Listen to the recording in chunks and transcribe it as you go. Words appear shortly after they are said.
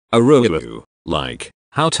Aroo. Like,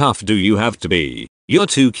 how tough do you have to be? You're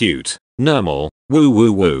too cute. Normal. Woo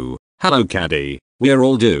woo woo. Hello caddy. We're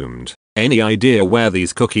all doomed. Any idea where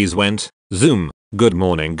these cookies went? Zoom. Good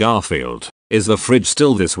morning Garfield. Is the fridge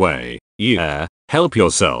still this way? Yeah. Help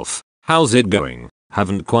yourself. How's it going?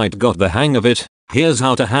 Haven't quite got the hang of it. Here's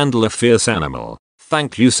how to handle a fierce animal.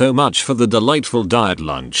 Thank you so much for the delightful diet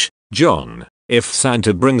lunch, John. If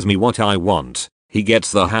Santa brings me what I want, he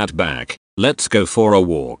gets the hat back. Let's go for a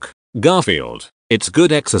walk. Garfield. It's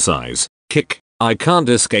good exercise. Kick. I can't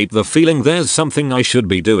escape the feeling there's something I should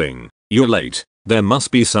be doing. You're late. There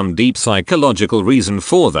must be some deep psychological reason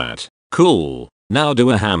for that. Cool. Now do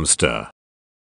a hamster.